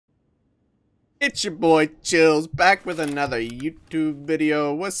It's your boy Chills back with another YouTube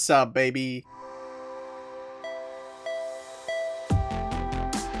video. What's up, baby?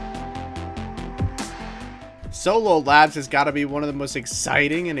 Solo Labs has got to be one of the most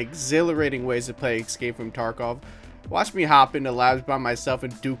exciting and exhilarating ways to play Escape from Tarkov. Watch me hop into labs by myself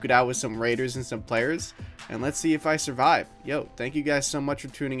and duke it out with some raiders and some players, and let's see if I survive. Yo, thank you guys so much for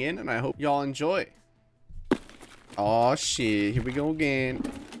tuning in, and I hope y'all enjoy. Oh shit, here we go again.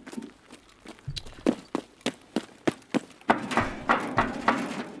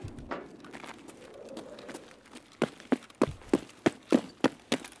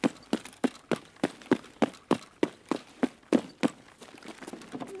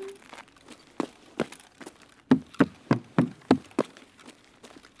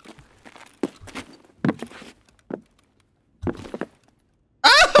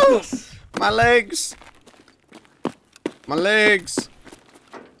 My legs! My legs!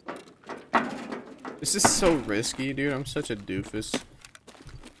 This is so risky, dude. I'm such a doofus.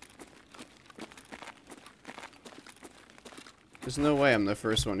 There's no way I'm the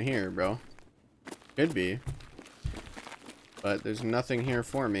first one here, bro. Could be. But there's nothing here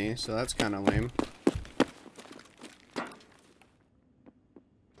for me, so that's kind of lame.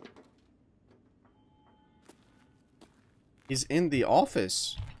 He's in the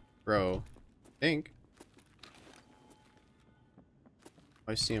office, bro. I think.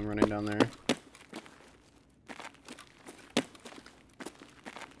 I see him running down there.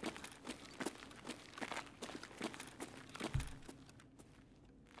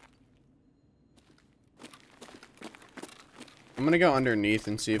 I'm gonna go underneath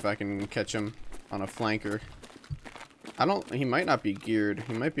and see if I can catch him on a flanker. He might not be geared.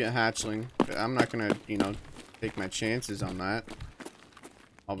 He might be a hatchling. But I'm not gonna, you know, take my chances on that.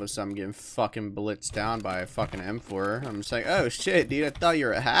 All of a sudden I'm getting fucking blitzed down by a fucking M4. I'm just like, oh shit, dude, I thought you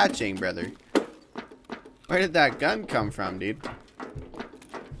were a hatching, brother. Where did that gun come from, dude?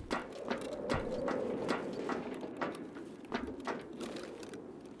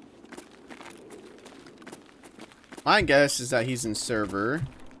 My guess is that he's in server.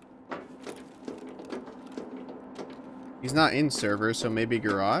 He's not in server, so maybe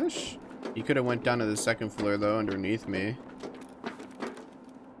garage? He could have went down to the second floor, though, underneath me.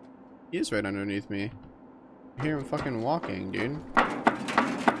 He is right underneath me. I hear him fucking walking, dude. I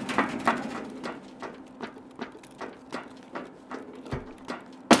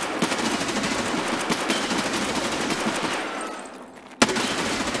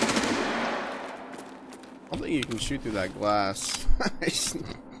don't think you can shoot through that glass. I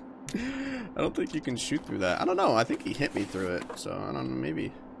don't think you can shoot through that. I don't know. I think he hit me through it. So, I don't know.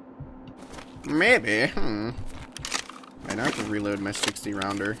 Maybe. Maybe. I have to reload my 60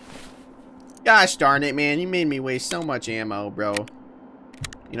 rounder. Gosh darn it, man. You made me waste so much ammo, bro.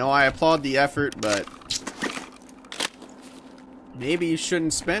 You know, I applaud the effort, but maybe you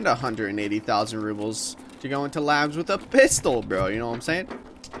shouldn't spend 180,000 rubles to go into labs with a pistol, bro. You know what I'm saying?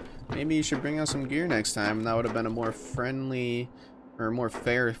 Maybe you should bring out some gear next time, and that would have been a more friendly or more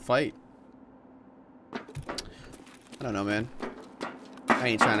fair fight. I don't know, man. I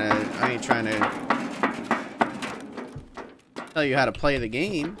ain't trying to tell you how to play the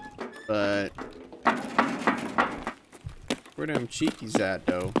game, but where them cheekies at,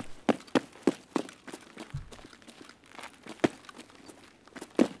 though?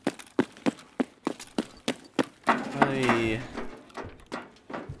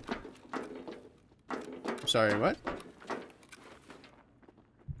 I'm sorry, what?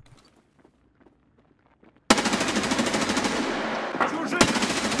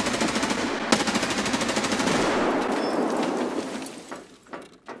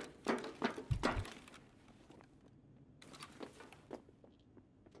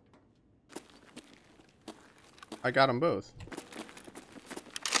 I got them both.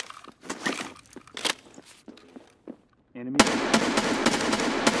 Enemy.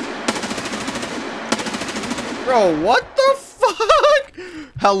 Bro, what the fuck?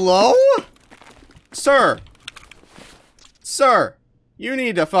 Hello? Sir. Sir. You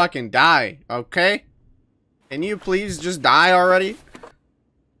need to fucking die, okay? Can you please just die already?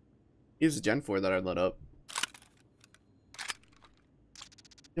 Here's the Gen 4 that I lit up.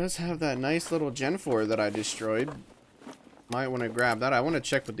 Does have that nice little Gen 4 that I destroyed. Might want to grab that. I want to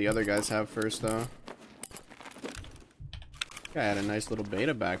check what the other guys have first, though. Guy had a nice little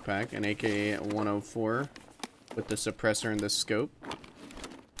beta backpack, an AK-104 with the suppressor and the scope.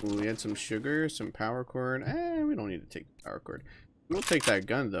 Ooh, we had some sugar, some power cord. We don't need to take the power cord. We'll take that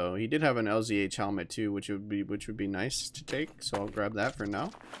gun though. He did have an LZH helmet too, which would be nice to take. So I'll grab that for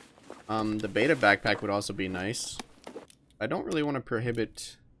now. The beta backpack would also be nice. I don't really want to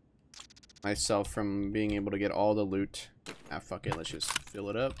prohibit myself from being able to get all the loot. Ah, fuck it. Let's just fill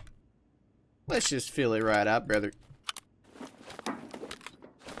it up. Let's just fill it right up, brother.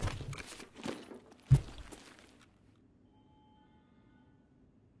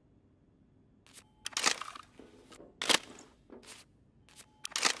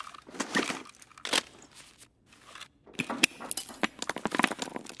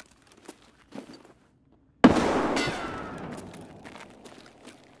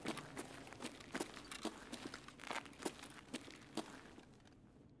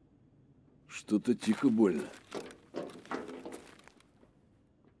 Что-то тихо больно.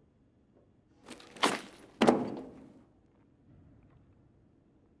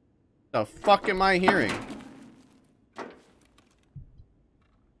 The fuck am I hearing?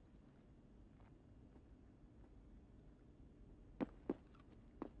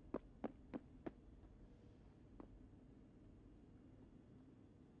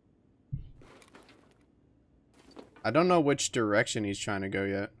 I don't know which direction he's trying to go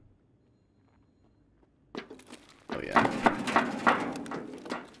yet. Oh yeah.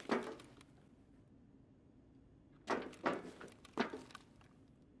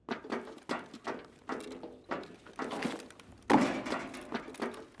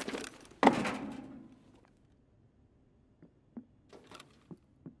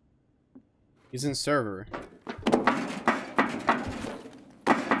 He's in server.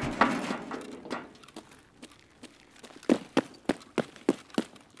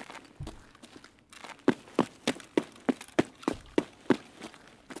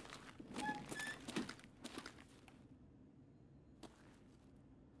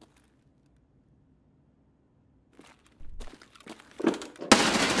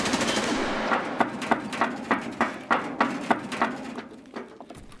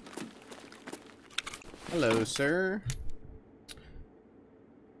 Hello, sir.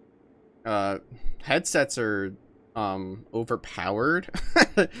 Headsets are overpowered.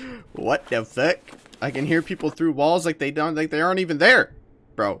 What the fuck? I can hear people through walls like they aren't even there,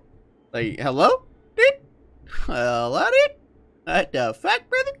 bro. Like, hello, dude? Hello, dude? What the fuck,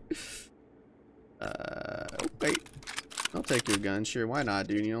 brother? Okay. I'll take your gun, sure. Why not,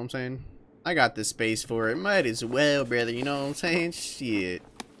 dude? You know what I'm saying? I got the space for it. Might as well, brother. You know what I'm saying? Shit.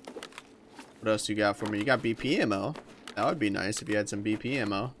 What else you got for me? You got BP ammo. That would be nice if you had some BP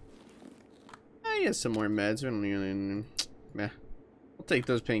ammo. He has some more meds. We don't even... Meh. I'll take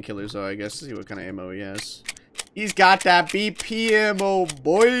those painkillers though, I guess. See what kind of ammo he has. He's got that BP ammo,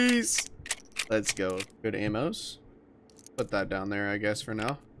 boys! Let's go. Good ammos. Put that down there, I guess, for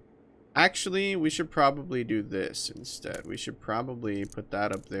now. Actually, we should probably do this instead. We should probably put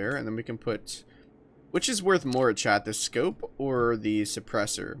that up there, and then we can put... Which is worth more, chat? The scope or the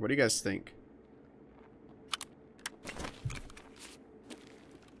suppressor? What do you guys think?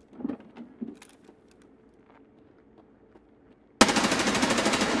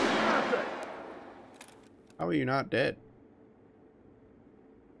 How are you not dead?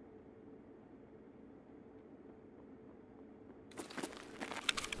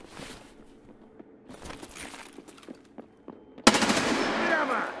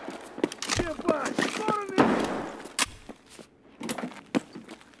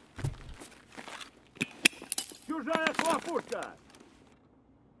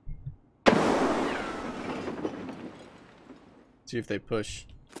 See if they push.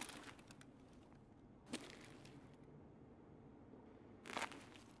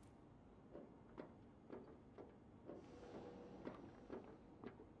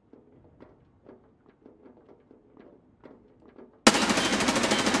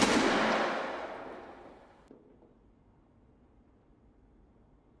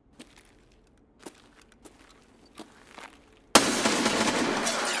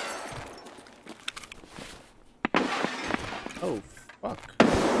 Oh, fuck.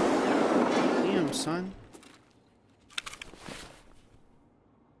 Damn, son.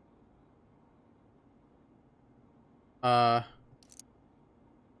 We're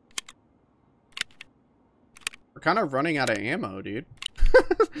kind of running out of ammo, dude.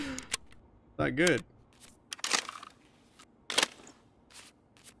 Not good.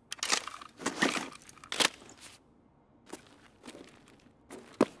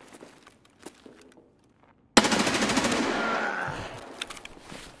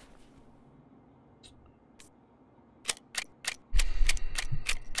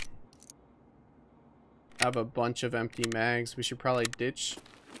 I have a bunch of empty mags. We should probably ditch.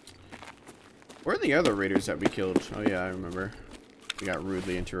 Where are the other raiders that we killed? Oh yeah, I remember. We got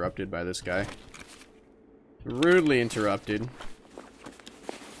rudely interrupted by this guy. Rudely interrupted.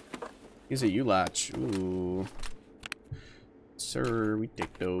 He's a U-latch. Ooh. sir. We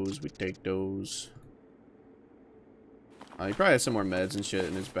take those. We take those. He probably has some more meds and shit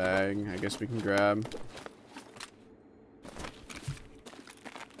in his bag. I guess we can grab.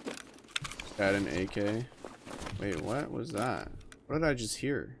 Got an AK. Wait, what was that? What did I just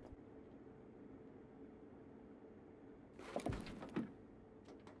hear?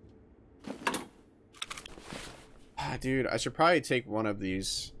 Ah, dude, I should probably take one of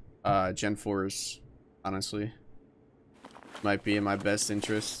these Gen 4s, honestly. Might be in my best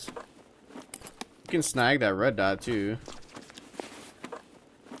interest. You can snag that red dot too.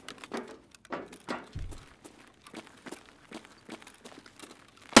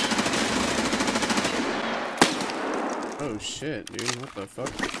 Oh shit, dude, what the fuck?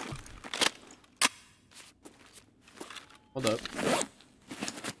 Hold up.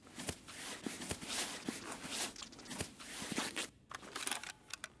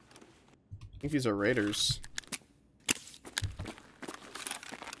 I think these are raiders.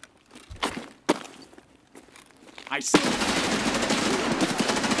 I see.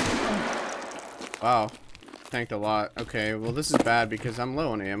 Wow. Tanked a lot. Okay, well this is bad because I'm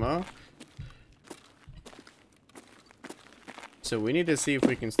low on ammo. So we need to see if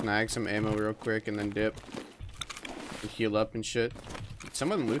we can snag some ammo real quick and then dip. And heal up and shit. Did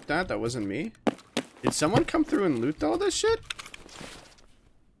someone loot that? That wasn't me? Did someone come through and loot all this shit?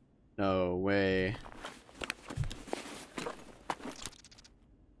 No way.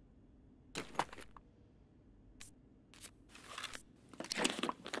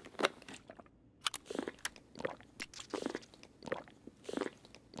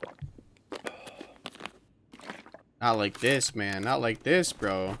 Not like this, man. Not like this,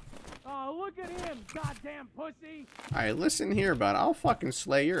 bro. Oh, look at him, goddamn pussy! Alright, listen here, bud. I'll fucking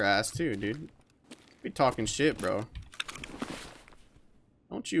slay your ass too, dude. Be talking shit, bro.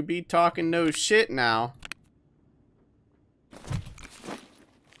 Don't you be talking no shit now.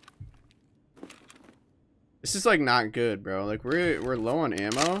 This is like not good, bro. Like we're low on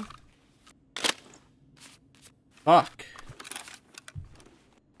ammo. Fuck.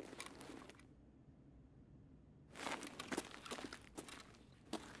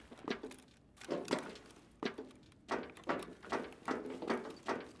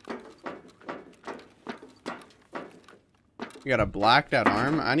 We got a blacked out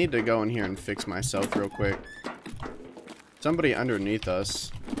arm. I need to go in here and fix myself real quick. Somebody underneath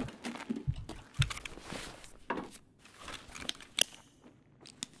us.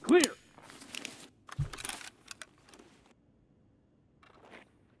 Clear!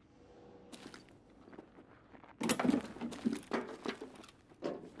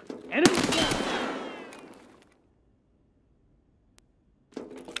 Enemy down!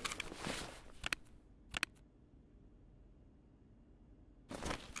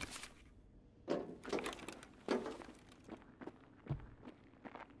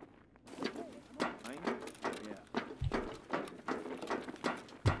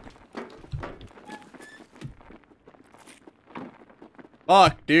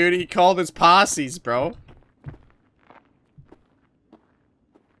 Fuck, dude. He called his posses, bro.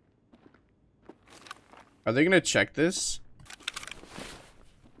 Are they gonna check this?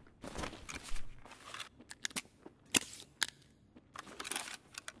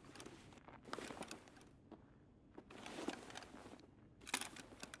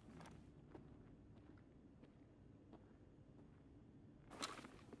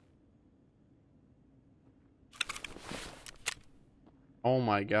 Oh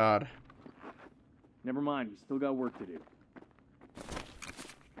my god. Never mind, we still got work to do.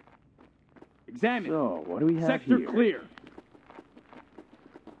 Examine. So, what do we have Sector here? clear.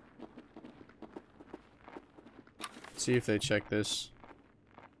 See if they check this.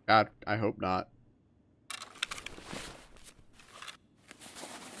 God, I hope not.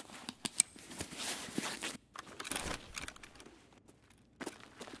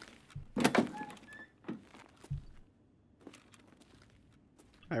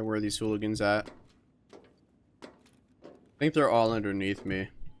 Alright, where are these hooligans at? I think they're all underneath me.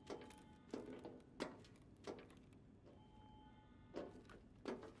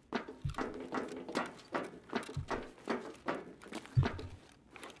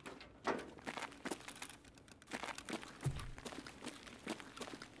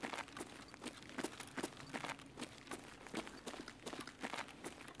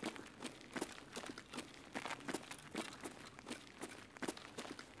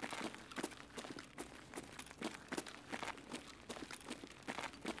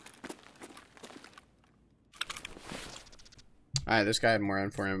 Alright, this guy had more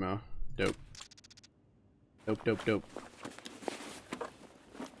M4 ammo. Dope. Dope, dope, dope.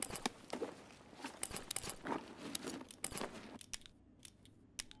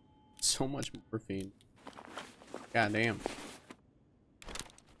 so much morphine. God damn.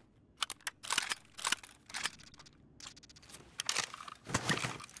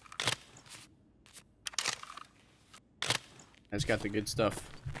 That's got the good stuff.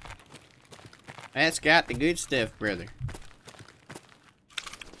 That's got the good stuff, brother.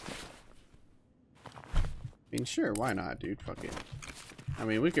 I mean, sure, why not, dude? Fuck it. I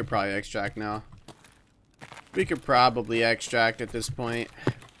mean, we could probably extract now. We could probably extract at this point.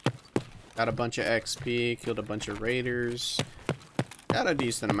 Got a bunch of XP, killed a bunch of raiders. Got a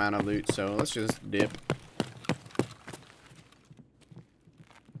decent amount of loot, so let's just dip.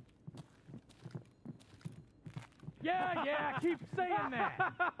 Yeah, keep saying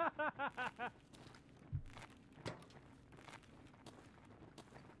that.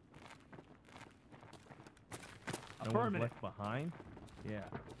 No one left behind? Yeah,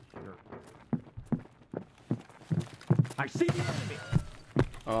 sure. I see the enemy.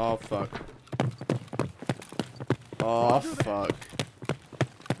 Oh, fuck. Oh, fuck.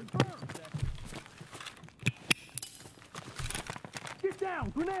 Get down,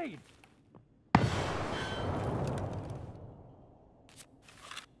 grenade.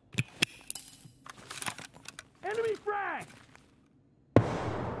 Enemy frag.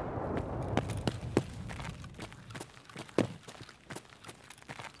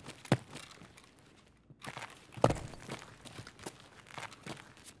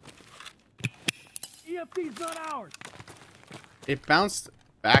 EFT's not ours. It bounced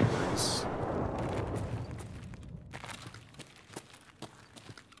backwards.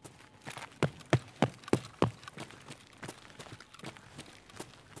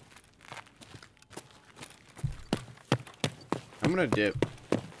 I'm gonna dip.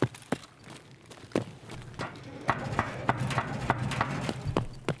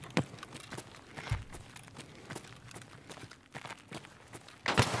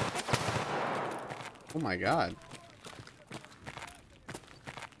 Oh my god.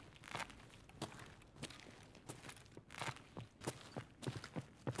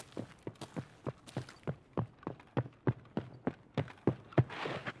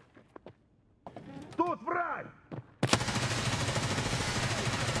 Тут враг!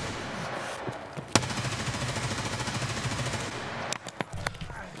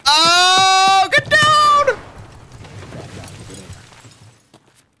 Oh, get down!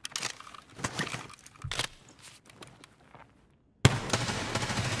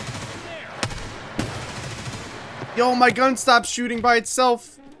 Yo, my gun stopped shooting by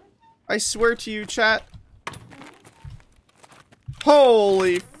itself. I swear to you, chat.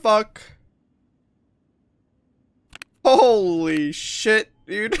 Holy fuck. Holy shit,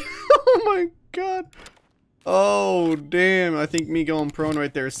 dude. Oh my god. Oh, damn. I think me going prone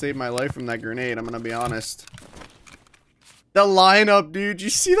right there saved my life from that grenade. I'm gonna be honest. The lineup, dude. You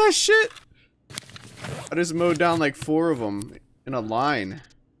see that shit? I just mowed down like 4 of them in a line.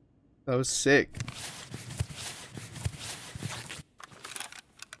 That was sick.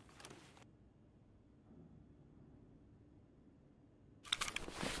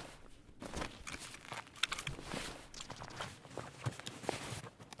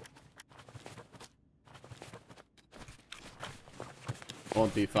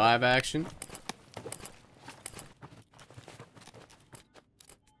 Won't be 5 action.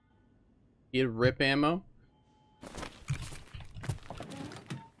 You rip ammo.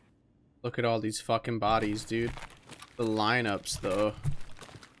 Look at all these fucking bodies, dude. The lineups, though.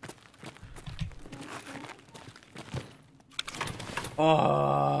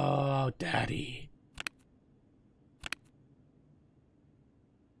 Oh, daddy.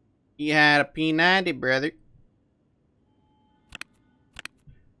 You had a P90, brother.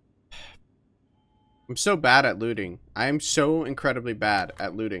 I'm so bad at looting. I am so incredibly bad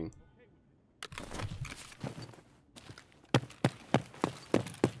at looting.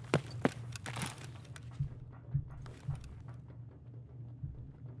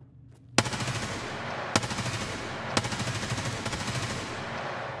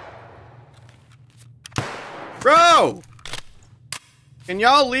 Bro! Can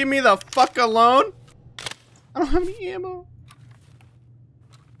y'all leave me the fuck alone? I don't have any ammo.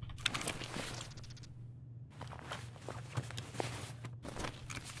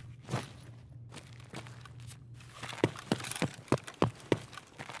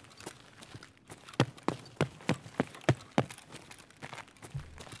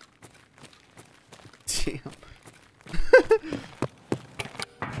 Damn.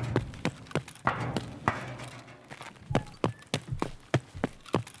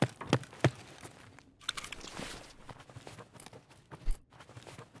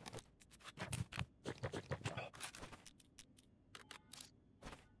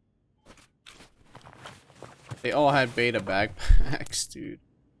 They all had beta backpacks, dude.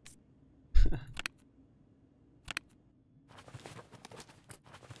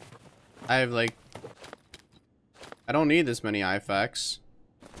 I have like... I don't need this many IFAKs.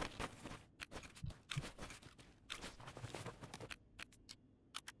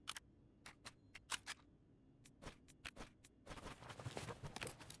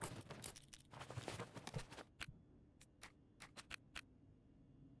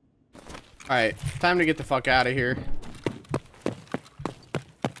 Alright, time to get the fuck out of here.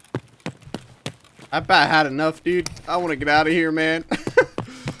 I about had enough, dude. I want to get out of here, man.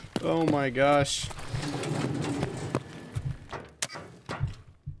 Oh my gosh.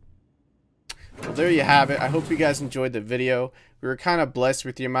 Well, there you have it. I hope you guys enjoyed the video. We were kind of blessed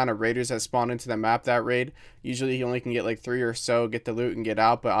with the amount of raiders that spawned into the map that raid. Usually you only can get like 3 or so, get the loot and get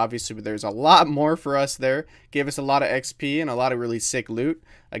out, but obviously there's a lot more for us there. Gave us a lot of XP and a lot of really sick loot.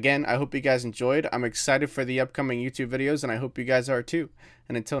 Again, I hope you guys enjoyed. I'm excited for the upcoming YouTube videos, and I hope you guys are too.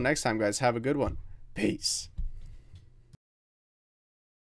 And until next time, guys, have a good one. Peace.